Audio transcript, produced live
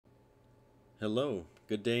Hello,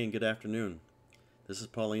 good day and good afternoon. This is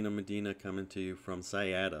Paulina Medina coming to you from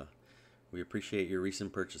Siyata. We appreciate your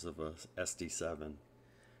recent purchase of a SD7.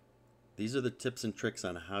 These are the tips and tricks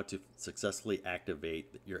on how to successfully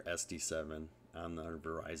activate your SD7 on the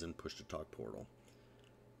Verizon Push to Talk portal.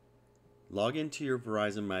 Log into your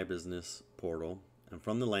Verizon My Business portal, and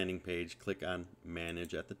from the landing page, click on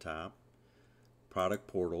Manage at the top, Product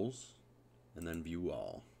Portals, and then View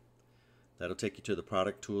All. That'll take you to the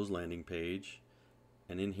Product Tools landing page,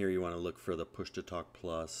 and in here you want to look for the Push to Talk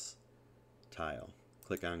Plus tile.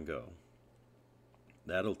 Click on Go.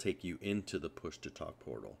 That'll take you into the Push to Talk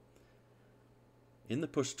portal. In the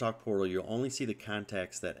Push to Talk portal, you'll only see the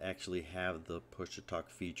contacts that actually have the Push to Talk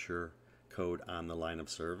feature code on the line of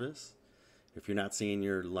service. If you're not seeing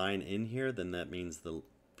your line in here, then that means the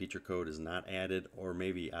feature code is not added or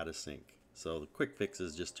maybe out of sync. So the quick fix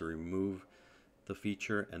is just to remove the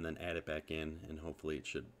feature and then add it back in, and hopefully it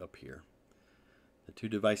should appear. The two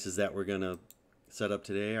devices that we're going to set up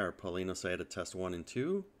today are Paulina Siyata Test 1 and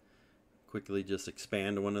 2. Quickly just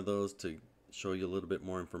expand one of those to show you a little bit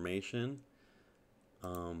more information.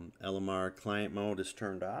 LMR client mode is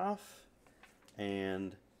turned off,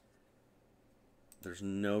 and there's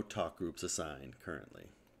no talk groups assigned currently.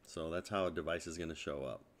 So that's how a device is going to show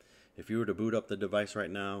up. If you were to boot up the device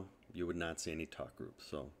right now, you would not see any talk groups.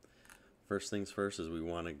 So first things first is we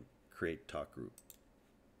want to create talk group.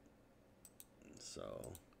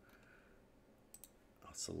 So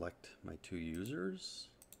I'll select my two users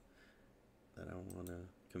that I want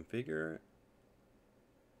to configure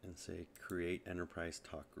and say create enterprise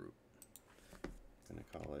talk group. I'm going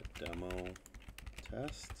to call it demo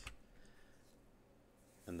test.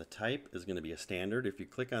 And the type is going to be a standard. If you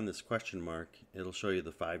click on this question mark, it'll show you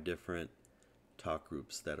the 5 different talk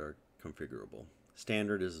groups that are configurable.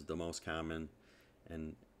 Standard is the most common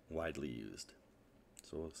and widely used.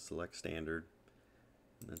 So we'll select standard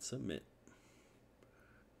and then submit.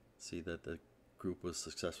 See that the group was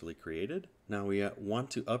successfully created. Now we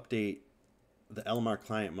want to update the LMR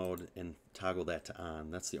client mode and toggle that to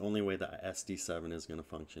on. That's the only way the SD7 is going to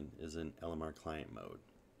function, is in LMR client mode.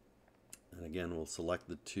 And again, we'll select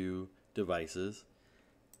the two devices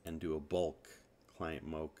and do a bulk client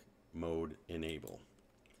mode enable.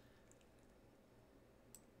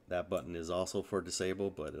 That button is also for disable,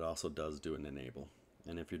 but it also does do an enable.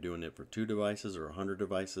 And if you're doing it for 2 devices or 100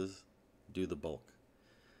 devices, do the bulk.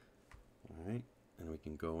 Alright, and we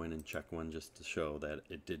can go in and check one just to show that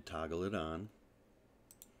it did toggle it on.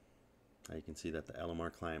 Now you can see that the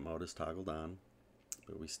LMR client mode is toggled on,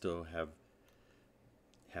 but we still have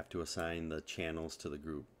to assign the channels to the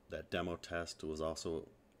group. That demo test was also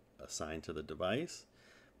assigned to the device,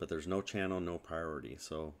 but there's no channel, no priority,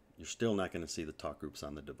 so you're still not going to see the talk groups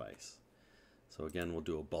on the device. So again, we'll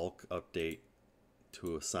do a bulk update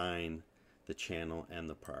to assign the channel and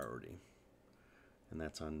the priority. And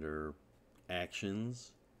that's under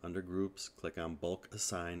Actions, under Groups, click on Bulk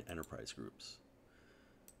Assign Enterprise Groups.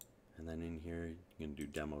 And then in here, you can do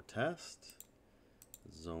Demo Test,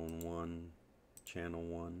 Zone 1, Channel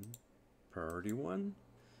 1, Priority 1.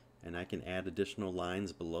 And I can add additional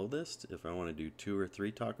lines below this if I want to do 2 or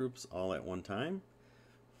 3 talk groups all at one time.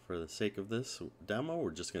 For the sake of this demo,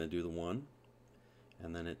 we're just going to do the one,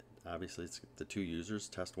 and then obviously it's the 2 users,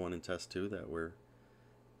 test 1 and test 2, that we're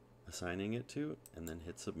assigning it to, and then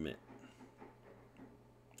hit submit.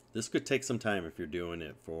 This could take some time if you're doing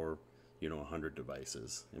it for 100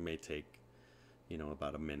 devices. It may take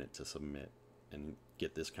about a minute to submit and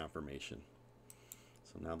get this confirmation.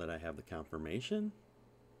 So now that I have the confirmation,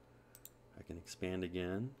 I can expand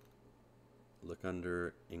again, look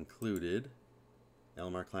under included.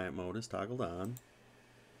 LMR client mode is toggled on,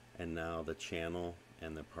 and now the channel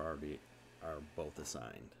and the priority are both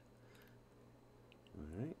assigned.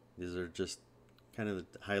 Alright, these are just kind of the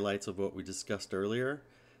highlights of what we discussed earlier.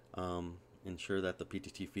 Ensure that the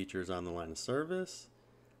PTT feature is on the line of service.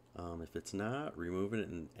 If it's not, remove it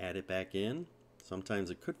and add it back in. Sometimes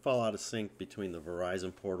it could fall out of sync between the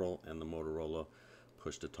Verizon portal and the Motorola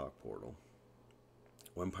Push to Talk portal.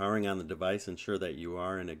 When powering on the device, ensure that you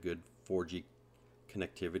are in a good 4G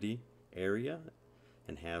connectivity area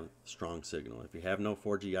and have strong signal. If you have no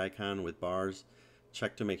 4G icon with bars,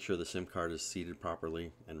 check to make sure the SIM card is seated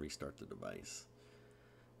properly and restart the device.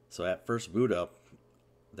 So at first boot up,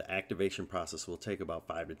 the activation process will take about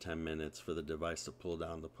 5 to 10 minutes for the device to pull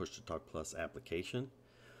down the Push to Talk Plus application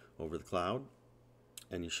over the cloud,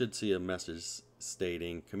 and you should see a message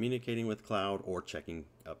stating communicating with cloud or checking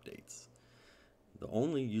updates. The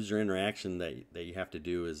only user interaction that you have to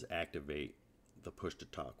do is activate the Push to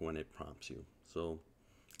Talk when it prompts you. So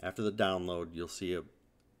after the download, you'll see a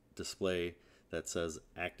display that says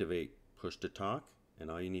activate push to talk,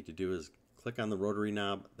 and all you need to do is click on the rotary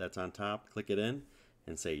knob that's on top, click it in,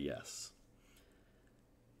 and say yes.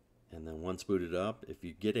 And then once booted up, if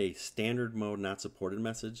you get a standard mode not supported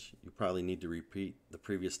message, you probably need to repeat the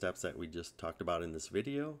previous steps that we just talked about in this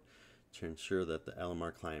video to ensure that the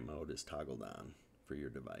LMR client mode is toggled on for your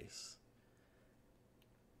device.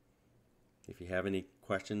 If you have any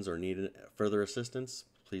questions or need further assistance,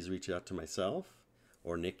 please reach out to myself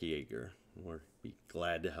or Nick Yeager. We'll be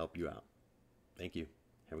glad to help you out. Thank you.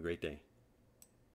 Have a great day.